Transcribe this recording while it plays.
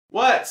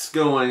What's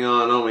going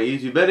on my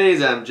YouTube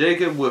buddies? I'm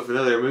Jacob with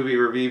another movie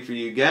review for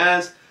you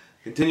guys.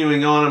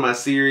 Continuing on in my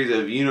series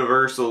of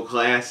Universal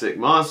Classic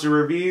Monster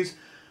reviews.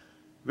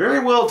 Very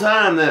well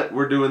timed that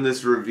we're doing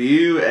this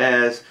review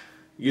as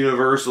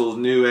Universal's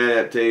new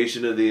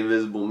adaptation of The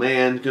Invisible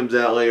Man comes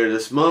out later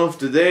this month.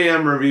 Today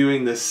I'm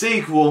reviewing the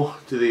sequel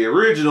to the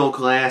original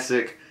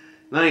classic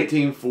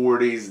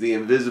 1940's The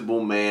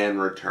Invisible Man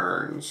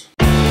Returns.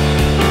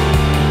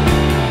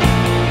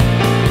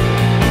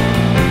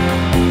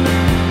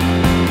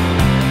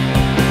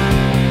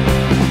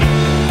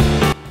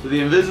 The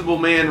Invisible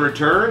Man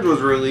Returns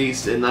was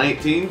released in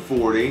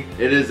 1940.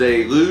 It is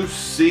a loose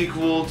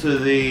sequel to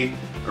the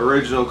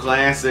original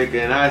classic,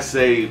 and I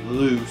say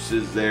loose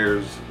as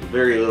there's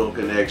very little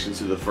connection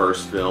to the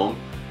first film.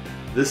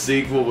 This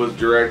sequel was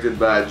directed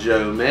by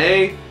Joe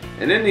May,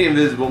 and in The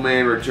Invisible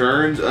Man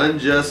Returns,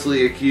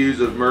 unjustly accused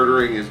of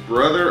murdering his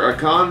brother, a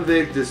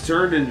convict is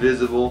turned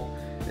invisible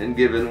and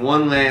given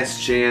one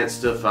last chance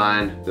to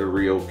find the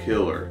real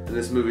killer. And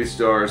this movie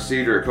stars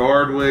Cedric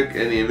Hardwicke,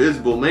 and the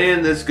Invisible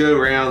Man this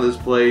go-round is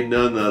played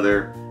none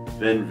other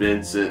than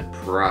Vincent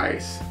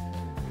Price.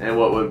 And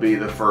what would be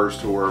the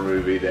first horror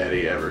movie that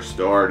he ever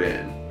starred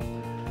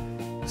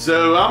in.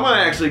 So I'm going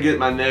to actually get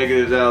my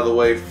negatives out of the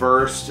way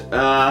first.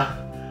 A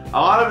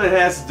lot of it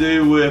has to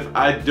do with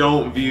I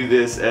don't view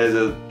this as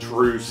a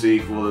true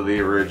sequel to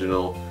the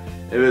original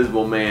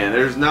Invisible Man.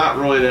 There's not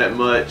really that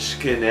much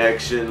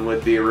connection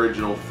with the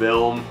original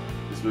film.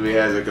 This movie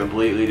has a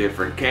completely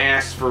different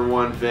cast for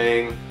one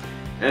thing.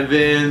 And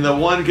then the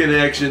one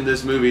connection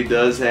this movie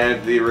does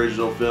have to the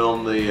original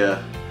film,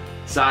 the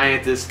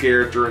scientist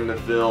character in the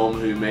film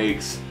who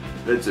makes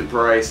Vincent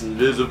Price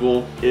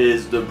invisible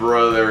is the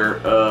brother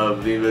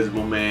of the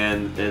Invisible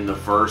Man in the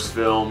first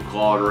film,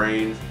 Claude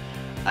Rains.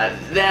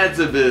 That's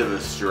a bit of a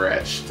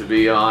stretch, to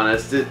be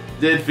honest. It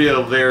did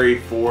feel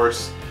very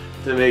forced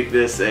to make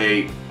this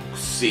a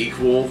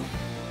sequel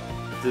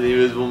to The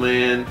Invisible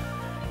Man,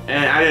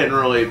 and I didn't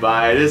really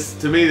buy it.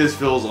 To me, this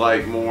feels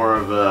like more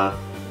of a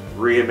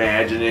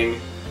reimagining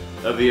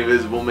of The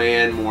Invisible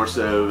Man, more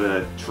so than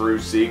a true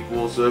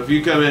sequel. So if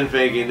you come in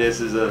thinking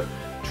this is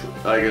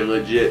like a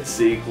legit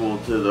sequel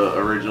to the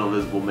original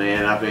Invisible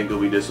Man, I think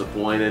you'll be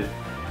disappointed.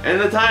 And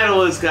the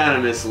title is kind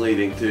of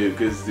misleading too,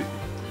 because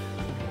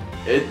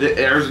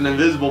there's an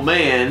Invisible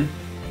Man,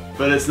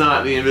 but it's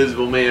not the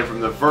Invisible Man from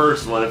the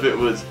first one. If it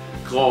was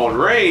Claude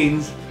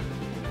Rains,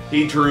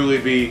 he'd truly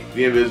be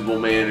the Invisible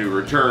Man who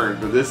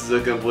returned, but this is a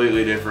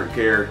completely different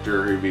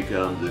character who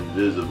becomes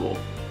invisible.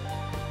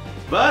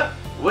 But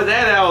with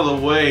that out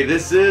of the way,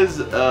 this is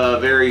a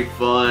very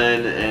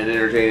fun and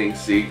entertaining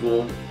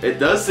sequel. It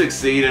does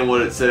succeed in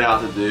what it set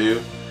out to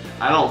do.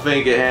 I don't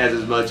think it has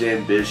as much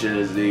ambition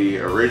as the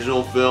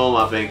original film.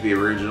 I think the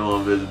original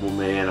Invisible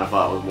Man I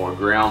thought was more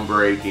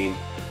groundbreaking.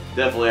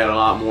 Definitely had a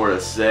lot more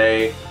to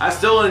say. I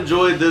still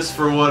enjoyed this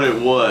for what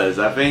it was.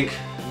 I think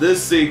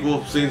this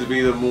sequel seems to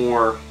be the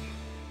more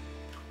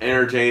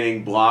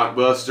entertaining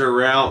blockbuster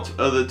route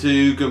of the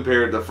two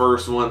compared to the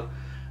first one.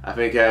 I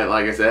think,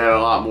 like I said, had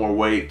a lot more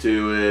weight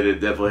to it. It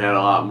definitely had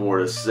a lot more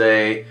to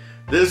say.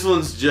 This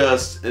one's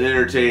just an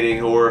entertaining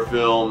horror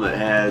film that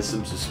has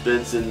some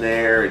suspense in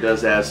there. It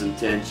does have some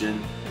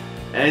tension.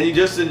 And you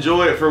just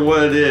enjoy it for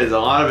what it is. A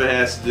lot of it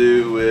has to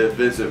do with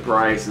Vincent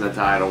Price in the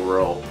title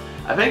role.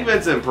 I think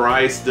Vincent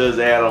Price does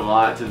add a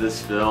lot to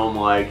this film.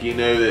 Like, you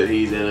know that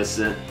he's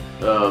innocent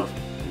of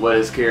what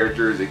his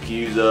character is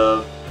accused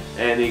of,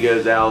 and he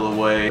goes out of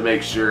the way to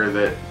make sure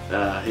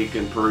that he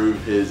can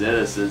prove his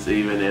innocence,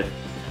 even if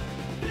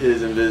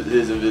his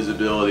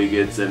invisibility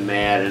gets him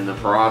mad in the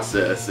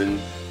process. And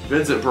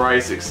Vincent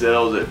Price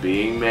excels at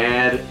being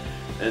mad,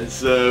 and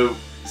so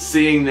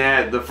seeing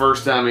that the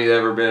first time he's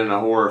ever been in a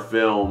horror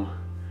film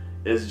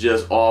is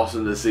just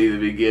awesome to see the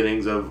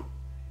beginnings of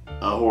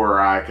a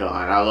horror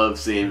icon. I love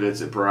seeing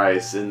Vincent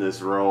Price in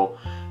this role.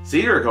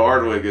 Cedric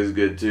Hardwicke is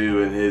good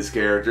too in his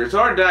character. It's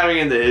hard diving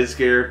into his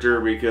character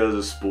because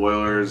of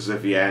spoilers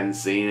if you hadn't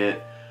seen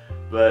it,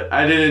 but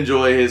I did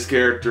enjoy his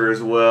character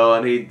as well,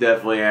 and he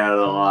definitely added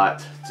a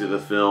lot to the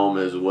film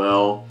as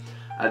well.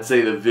 I'd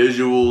say the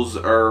visuals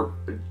are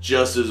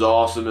just as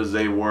awesome as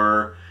they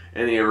were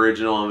in the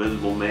original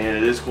Invisible Man.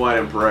 It is quite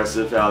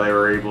impressive how they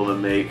were able to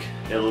make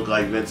it look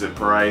like Vincent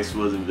Price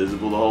was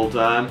invisible the whole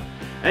time.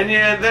 And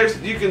yeah,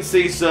 you can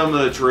see some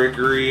of the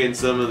trickery and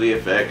some of the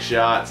effect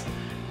shots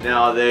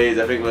nowadays.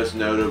 I think most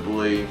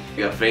notably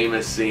a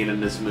famous scene in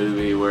this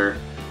movie where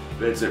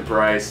Vincent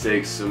Price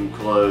takes some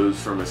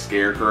clothes from a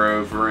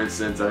scarecrow, for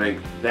instance. I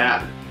think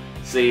that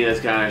scene has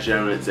kind of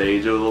shown its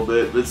age a little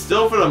bit, but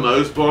still for the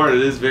most part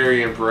it is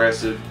very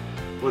impressive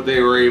what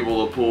they were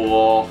able to pull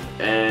off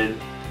and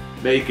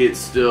make it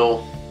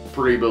still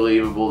pretty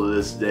believable to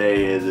this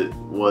day as it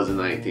was in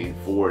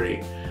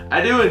 1940.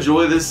 I do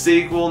enjoy this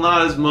sequel,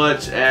 not as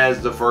much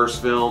as the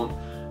first film.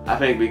 I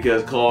think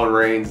because Claude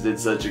Rains did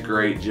such a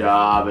great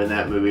job, and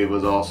that movie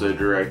was also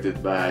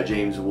directed by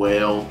James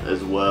Whale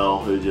as well,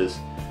 who just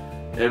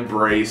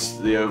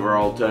embraced the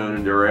overall tone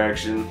and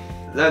direction.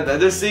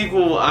 This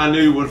sequel I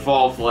knew would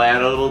fall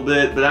flat a little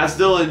bit, but I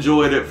still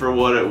enjoyed it for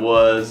what it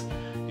was.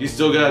 you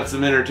still got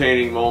some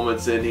entertaining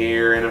moments in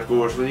here, and of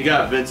course when you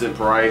got Vincent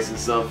Price in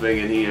something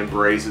and he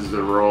embraces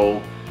the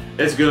role,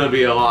 it's gonna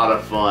be a lot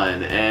of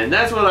fun. And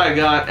that's what I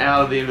got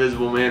out of The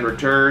Invisible Man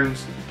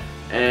Returns,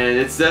 and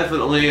it's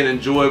definitely an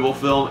enjoyable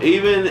film,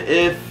 even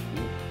if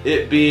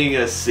it being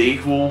a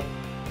sequel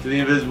to The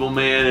Invisible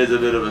Man is a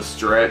bit of a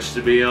stretch,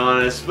 to be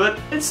honest, but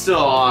it's still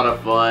a lot of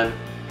fun,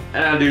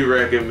 and I do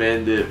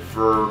recommend it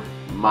for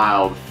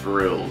mild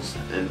thrills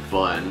and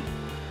fun.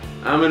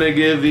 I'm going to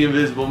give The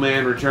Invisible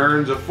Man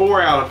Returns a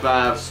 4 out of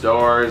 5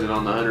 stars, and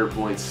on the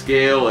 100-point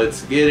scale,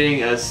 it's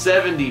getting a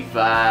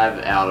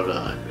 75 out of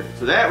 100.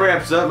 So that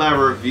wraps up my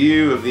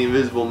review of The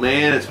Invisible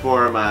Man. It's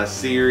part of my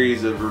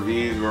series of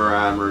reviews where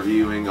I'm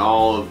reviewing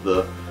all of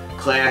the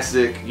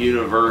classic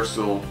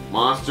Universal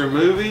monster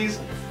movies.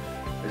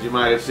 As you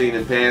might have seen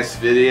in past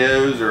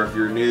videos, or if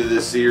you're new to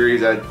this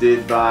series, I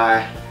did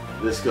buy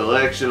this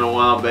collection a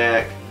while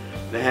back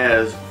that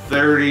has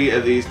 30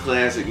 of these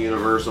classic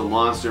Universal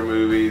monster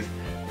movies.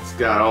 It's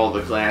got all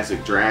the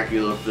classic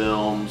Dracula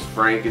films,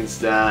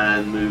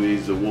 Frankenstein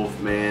movies, The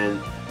Wolfman,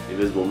 The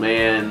Invisible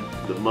Man,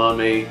 The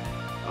Mummy. It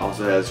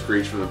also has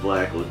Creature from the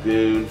Black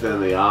Lagoon,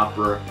 Phantom of the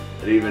Opera.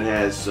 It even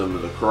has some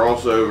of the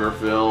crossover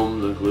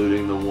films,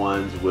 including the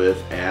ones with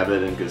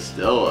Abbott and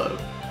Costello.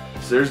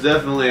 So there's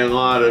definitely a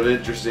lot of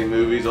interesting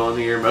movies on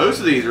here. Most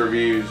of these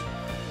reviews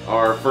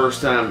are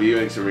first-time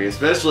viewings for me,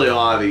 especially a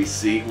lot of these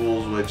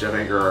sequels, which I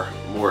think are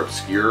more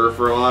obscure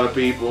for a lot of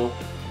people.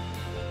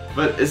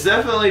 But it's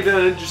definitely been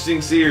an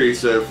interesting series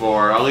so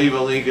far. I'll leave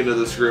a link in the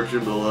description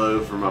below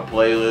for my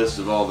playlist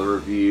of all the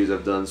reviews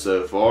I've done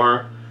so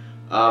far.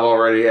 I've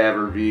already had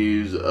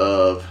reviews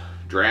of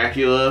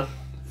Dracula,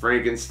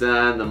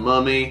 Frankenstein, The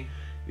Mummy,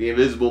 The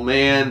Invisible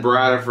Man,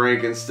 Bride of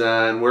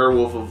Frankenstein,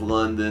 Werewolf of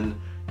London,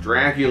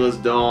 Dracula's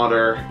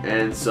Daughter,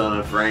 and Son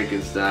of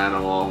Frankenstein,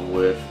 along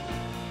with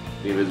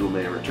The Invisible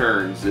Man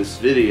Returns this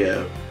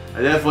video.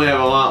 I definitely have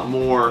a lot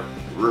more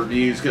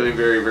reviews coming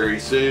very, very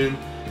soon.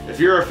 If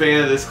you're a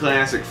fan of this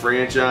classic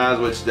franchise,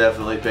 which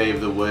definitely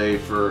paved the way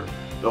for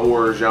the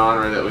horror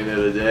genre that we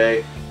know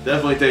today,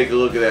 definitely take a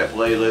look at that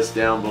playlist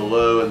down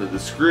below in the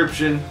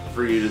description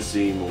for you to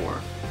see more.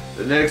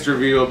 The next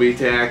review I'll be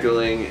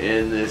tackling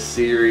in this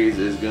series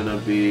is going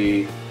to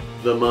be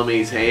The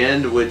Mummy's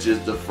Hand, which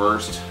is the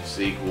first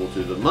sequel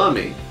to The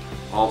Mummy,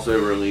 also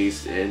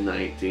released in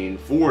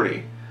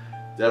 1940.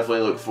 Definitely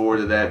look forward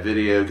to that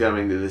video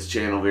coming to this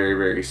channel very,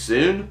 very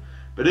soon.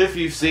 But if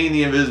you've seen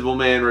The Invisible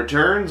Man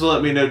Returns,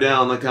 let me know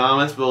down in the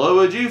comments below.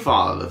 Would you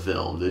follow the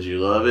film? Did you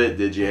love it?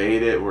 Did you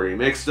hate it? Were you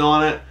mixed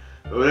on it?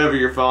 But whatever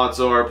your thoughts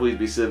are, please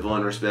be civil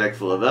and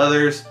respectful of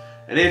others.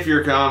 And if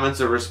your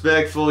comments are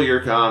respectful,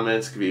 your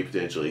comments can be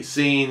potentially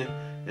seen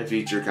and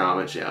feature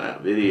comment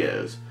shout-out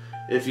videos.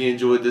 If you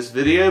enjoyed this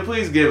video,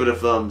 please give it a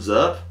thumbs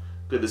up.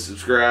 Click the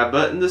subscribe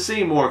button to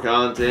see more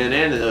content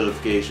and the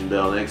notification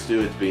bell next to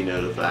it to be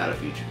notified of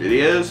future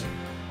videos.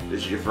 If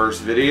this is your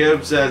first video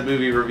besides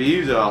movie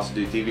reviews, I also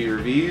do TV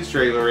reviews,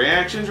 trailer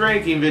reactions,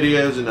 ranking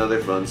videos, and other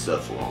fun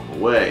stuff along the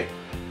way.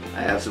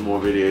 I have some more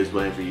videos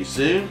planned for you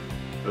soon.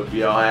 Hope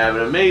you all have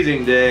an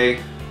amazing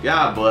day.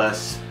 God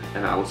bless,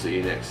 and I will see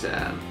you next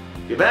time.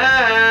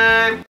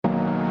 Goodbye!